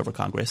influence over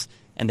Congress,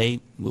 and they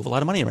move a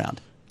lot of money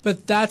around.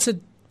 But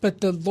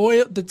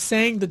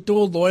saying the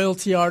dual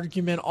loyalty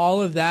argument,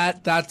 all of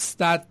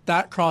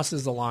that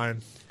crosses the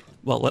line.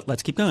 Well,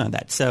 let's keep going on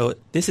that. So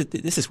this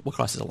is what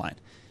crosses the line.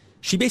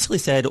 She basically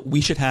said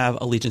we should have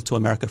allegiance to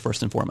America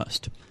first and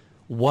foremost.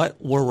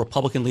 What were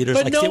Republican leaders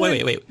like?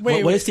 Wait.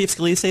 What did Steve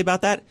Scalise say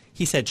about that?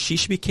 He said she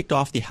should be kicked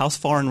off the House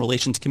Foreign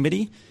Relations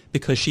Committee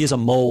because she is a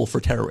mole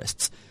for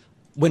terrorists.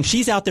 When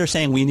she's out there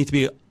saying we need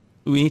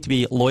to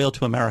be loyal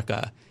to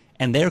America,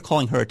 and they're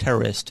calling her a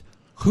terrorist,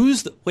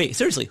 who's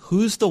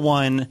the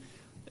one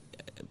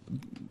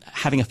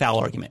having a foul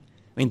argument?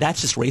 I mean,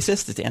 that's just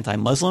racist. It's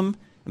anti-Muslim.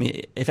 I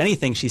mean, if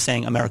anything, she's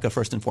saying America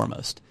first and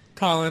foremost.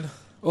 Colin.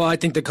 Well, I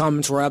think the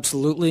comments were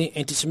absolutely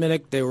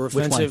anti-Semitic. They were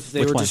offensive.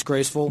 They were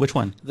disgraceful. Which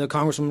one? The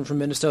congresswoman from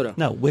Minnesota.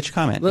 No, which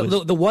comment?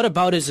 The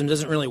whataboutism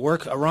doesn't really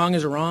work. A wrong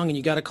is a wrong, and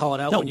you got to call it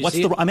out when you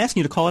see it. I'm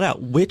asking you to call it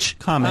out. Which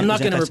comment? I'm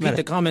not going to repeat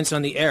the comments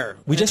on the air.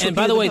 And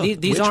by the way,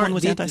 these are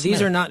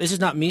not. This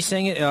is not me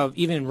saying it.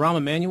 Even Rahm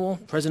Emanuel,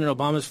 President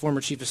Obama's former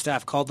chief of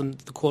staff, called them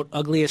the quote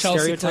ugliest Chelsea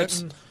stereotypes.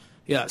 Clinton.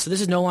 Yeah, so this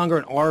is no longer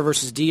an R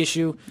versus D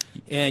issue,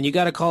 and you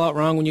got to call out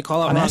wrong when you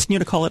call out wrong. I'm asking you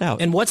to call it out.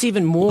 And what's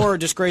even more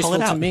disgraceful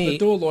to me the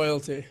dual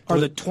loyalty are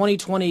the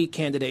 2020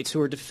 candidates who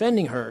are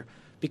defending her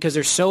because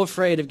they're so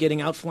afraid of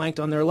getting outflanked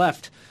on their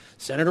left.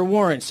 Senator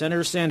Warren,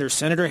 Senator Sanders,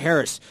 Senator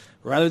Harris,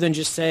 rather than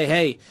just say,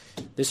 hey,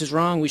 this is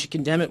wrong, we should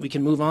condemn it, we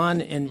can move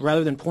on, and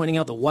rather than pointing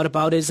out the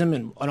whataboutism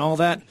and all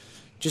that,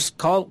 just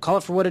call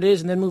it for what it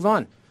is and then move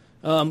on.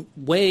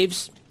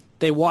 Waves...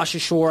 They wash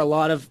ashore a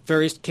lot of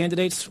various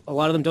candidates. A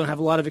lot of them don't have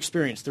a lot of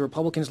experience. The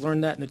Republicans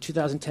learned that in the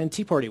 2010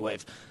 Tea Party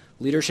wave.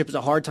 Leadership has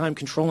a hard time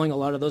controlling a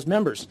lot of those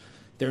members.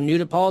 They're new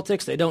to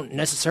politics. They don't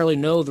necessarily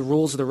know the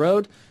rules of the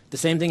road. The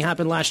same thing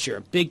happened last year.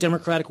 A big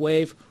Democratic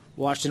wave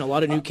washed in a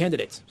lot of new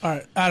candidates. All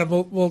right, Adam,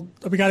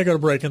 we got to go to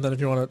break, and then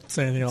if you want to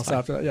say anything else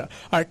after that, yeah.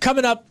 All right,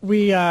 coming up,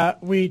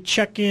 we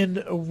check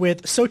in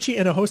with Sochi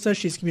Hinojosa.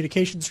 She's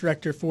communications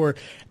director for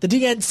the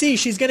DNC.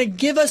 She's going to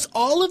give us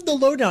all of the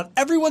lowdown.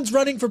 Everyone's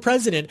running for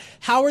president.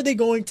 How are they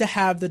going to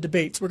have the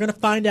debates? We're going to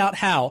find out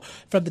how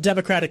from the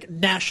Democratic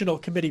National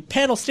Committee.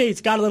 Panel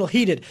states got a little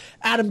heated.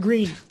 Adam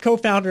Green,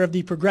 co-founder of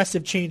the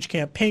Progressive Change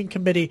Campaign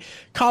Committee.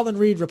 Colin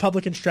Reed,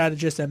 Republican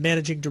strategist and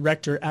managing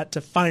director at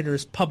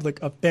Definers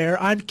Public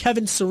Affair. I'm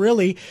Kevin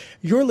Cirilli.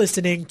 You're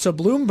listening to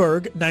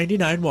Bloomberg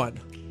 99.1.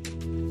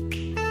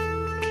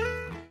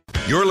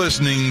 You're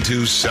listening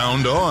to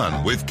Sound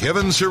On with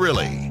Kevin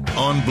Cirilli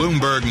on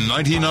Bloomberg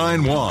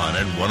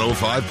 99.1 and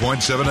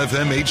 105.7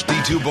 FM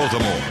HD2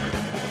 Baltimore.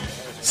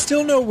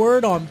 Still no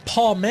word on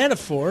Paul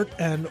Manafort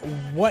and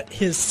what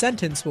his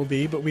sentence will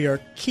be, but we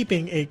are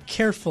keeping a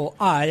careful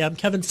eye. I'm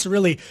Kevin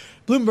Cirilli,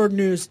 Bloomberg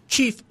News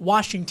chief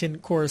Washington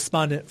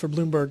correspondent for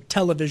Bloomberg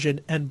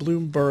Television and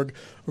Bloomberg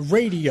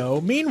Radio.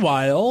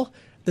 Meanwhile,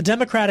 the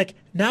Democratic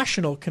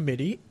National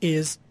Committee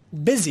is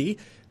busy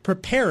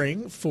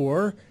preparing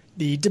for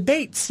the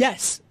debates.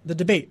 Yes, the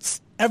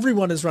debates.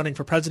 everyone is running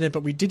for president,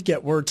 but we did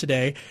get word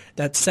today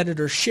that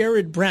Senator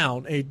Sherrod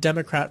Brown, a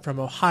Democrat from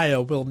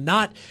Ohio, will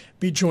not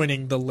be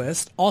joining the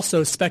list.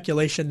 Also,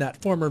 speculation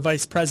that former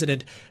Vice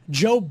President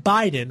Joe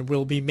Biden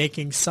will be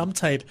making some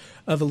type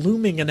of a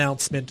looming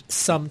announcement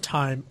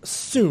sometime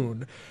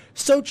soon.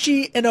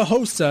 Sochi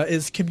Hinojosa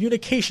is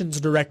communications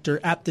director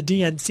at the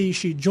DNC.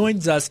 She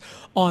joins us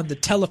on the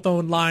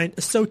telephone line.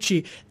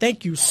 Sochi,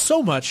 thank you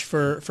so much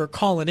for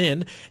calling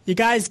in. You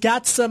guys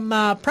got some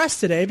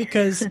press today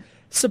because,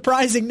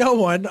 surprising no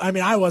one, I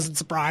mean, I wasn't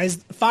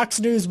surprised, Fox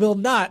News will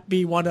not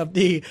be one of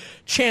the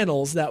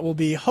channels that will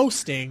be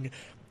hosting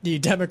the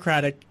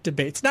Democratic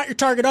debates. Not your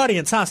target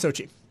audience, huh,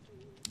 Sochi?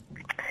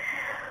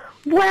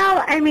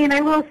 Well, I mean, I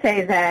will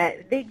say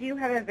that they do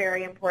have a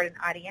very important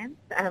audience.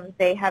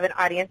 They have an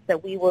audience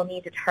that we will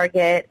need to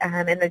target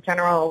in the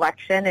general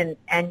election,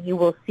 and you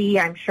will see,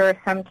 I'm sure,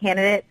 some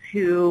candidates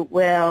who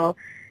will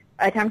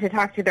attempt to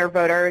talk to their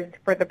voters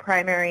for the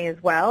primary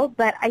as well.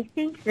 But I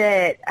think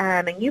that,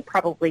 and you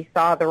probably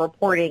saw the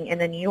reporting in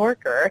the New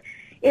Yorker,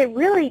 it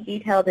really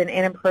detailed an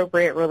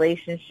inappropriate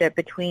relationship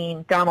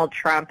between Donald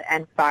Trump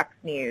and Fox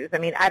News. I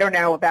mean, I don't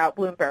know about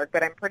Bloomberg,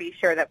 but I'm pretty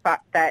sure that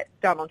that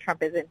Donald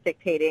Trump isn't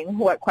dictating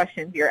what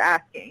questions you're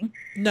asking.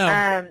 No.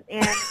 And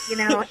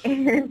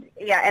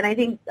I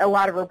think a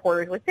lot of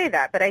reporters would say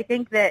that. But I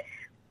think that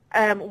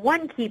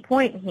one key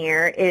point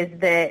here is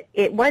that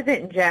it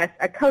wasn't just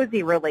a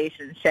cozy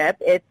relationship.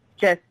 It's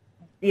just,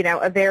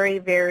 a very,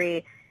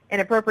 very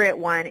inappropriate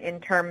one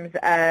in terms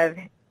of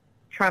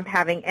Trump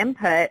having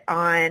input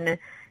on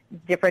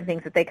different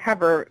things that they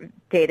cover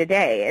day to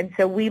day. And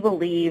so we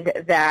believe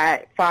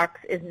that Fox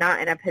is not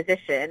in a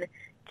position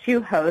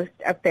to host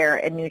a fair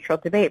and neutral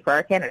debate for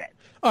our candidates.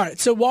 All right,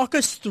 so walk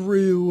us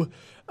through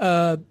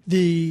how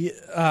the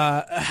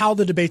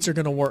debates are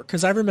going to work,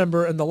 because I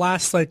remember in the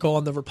last cycle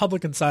on the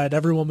Republican side,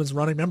 everyone was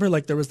running.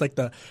 Remember, there was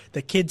the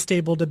kids'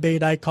 table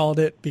debate, I called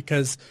it,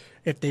 because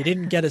if they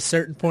didn't get a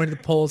certain point of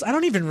the polls, I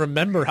don't even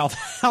remember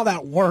how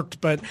that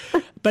worked. But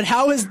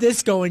how is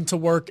this going to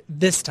work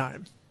this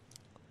time?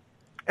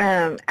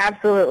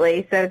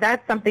 Absolutely. So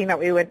that's something that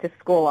we went to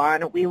school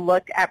on. We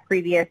looked at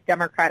previous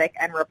Democratic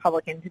and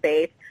Republican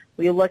debates.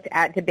 We looked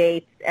at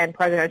debates and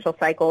presidential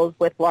cycles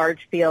with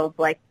large fields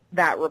like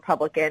that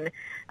Republican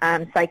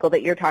cycle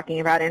that you're talking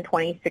about in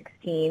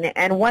 2016.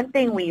 And one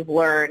thing we've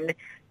learned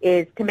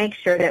is to make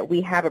sure that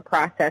we have a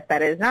process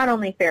that is not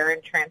only fair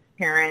and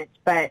transparent,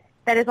 but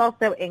that is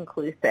also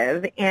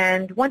inclusive.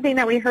 And one thing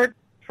that we heard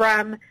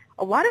from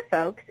a lot of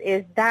folks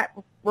is that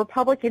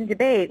Republican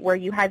debate where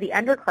you had the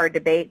undercard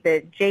debate,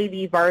 the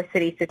JV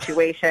varsity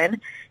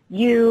situation,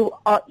 you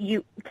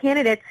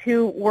candidates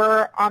who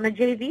were on the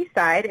JV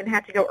side and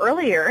had to go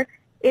earlier,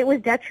 it was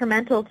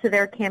detrimental to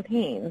their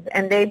campaigns,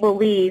 and they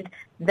believed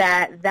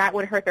that that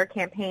would hurt their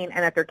campaign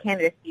and that their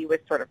candidacy was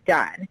sort of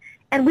done.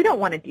 And we don't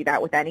want to do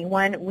that with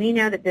anyone. We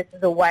know that this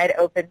is a wide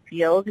open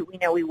field. We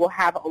know we will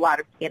have a lot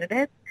of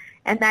candidates,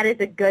 and that is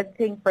a good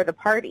thing for the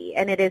party.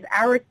 And it is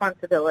our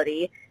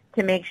responsibility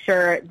to make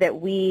sure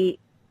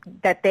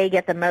that they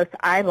get the most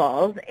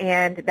eyeballs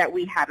and that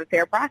we have a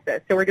fair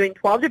process. So we're doing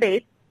 12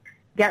 debates.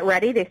 Get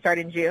ready. They start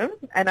in June.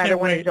 Another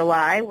one in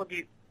July.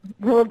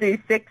 We'll do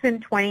 6 in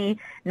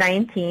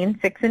 2019,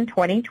 6 in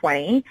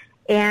 2020,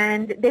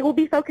 and they will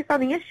be focused on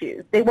the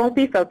issues. They won't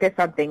be focused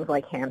on things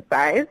like hand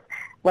size,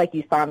 like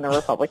you saw in the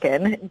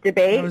Republican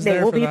debate.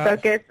 They will be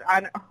focused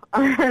on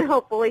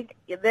hopefully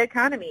the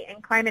economy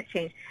and climate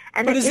change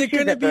and the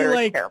issues that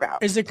voters care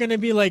about. Is it going to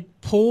be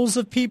like pools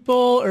of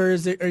people, or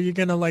are you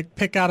going to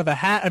pick out of a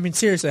hat? I mean,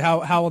 seriously,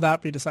 how will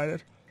that be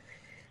decided?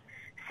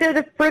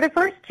 So for the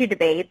first two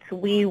debates,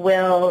 we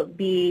will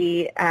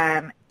be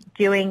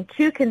doing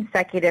 2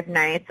 consecutive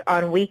nights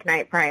on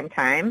weeknight prime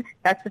time.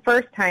 That's the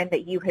first time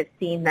that you have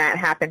seen that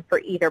happen for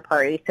either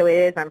party, so it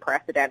is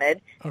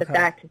unprecedented. Okay. The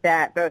fact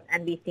that both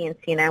NBC and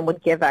CNN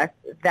would give us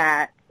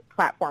that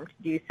platform to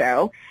do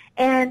so.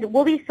 And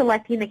we'll be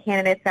selecting the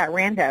candidates at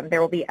random.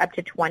 There will be up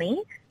to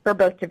 20 for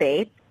both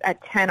debates,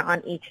 10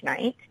 on each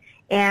night.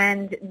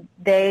 And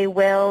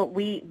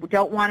we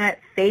don't want to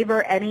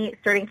favor any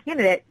certain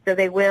candidate, so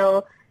we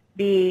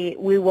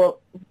will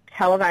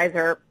televise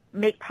or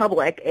make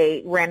public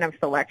a random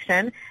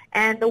selection.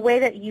 And the way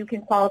that you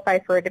can qualify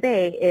for a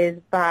debate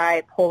is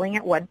by polling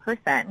at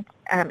 1%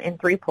 in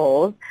 3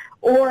 polls,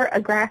 or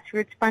a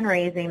grassroots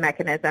fundraising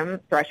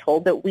mechanism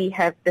threshold that we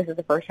have. This is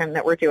the first time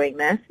that we're doing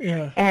this.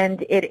 Yeah.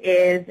 And it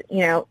is,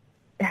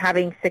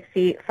 having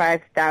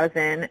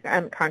 65,000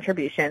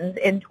 contributions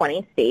in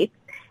 20 states.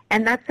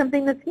 And that's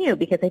something that's new,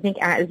 because I think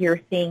as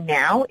you're seeing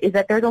now is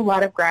that there's a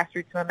lot of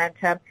grassroots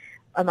momentum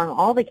among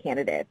all the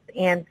candidates.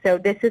 And so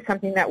this is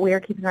something that we are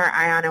keeping our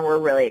eye on and we're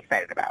really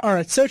excited about. All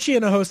right. Sochi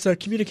Hinojosa,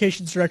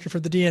 Communications Director for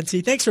the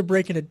DNC. Thanks for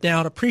breaking it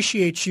down.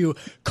 Appreciate you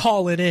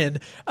calling in.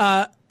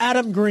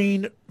 Adam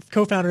Green,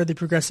 co-founder of the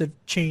Progressive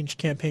Change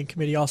Campaign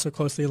Committee, also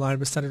closely aligned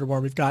with Senator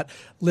Warren. We've got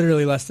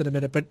literally less than a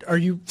minute, but are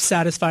you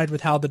satisfied with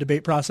how the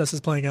debate process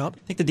is playing out? I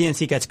think the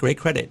DNC gets great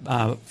credit,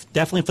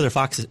 definitely for their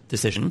Fox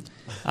decision.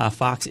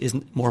 Fox is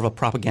more of a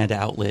propaganda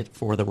outlet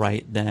for the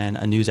right than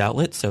a news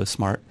outlet, so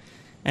smart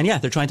And yeah,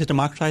 they're trying to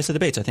democratize the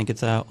debates. I think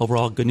it's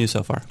overall good news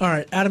so far. All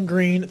right, Adam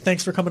Green,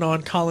 thanks for coming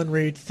on. Colin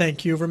Reed,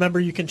 thank you. Remember,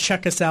 you can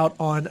check us out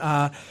on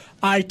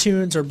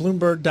iTunes or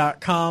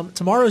Bloomberg.com.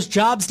 Tomorrow's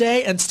Jobs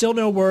Day, and still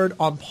no word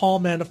on Paul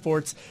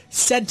Manafort's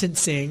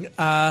sentencing.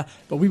 But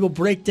we will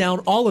break down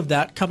all of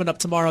that coming up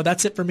tomorrow.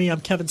 That's it for me.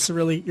 I'm Kevin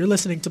Cirilli. You're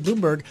listening to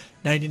Bloomberg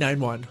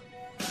 99.1.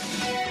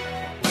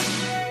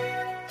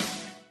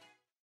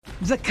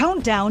 The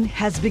countdown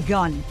has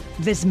begun.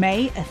 This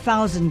May,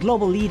 1,000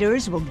 global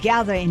leaders will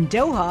gather in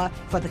Doha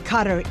for the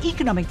Qatar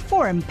Economic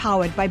Forum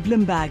powered by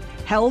Bloomberg,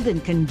 held in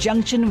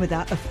conjunction with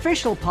our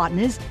official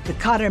partners, the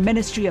Qatar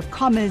Ministry of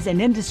Commerce and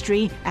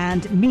Industry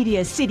and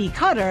Media City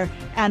Qatar,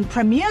 and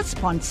premier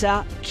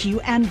sponsor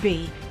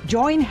QNB.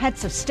 Join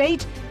heads of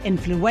state,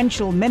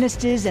 influential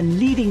ministers, and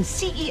leading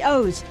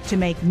CEOs to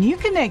make new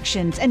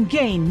connections and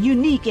gain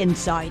unique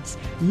insights.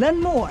 Learn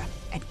more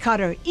at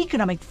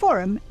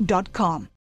QatarEconomicForum.com.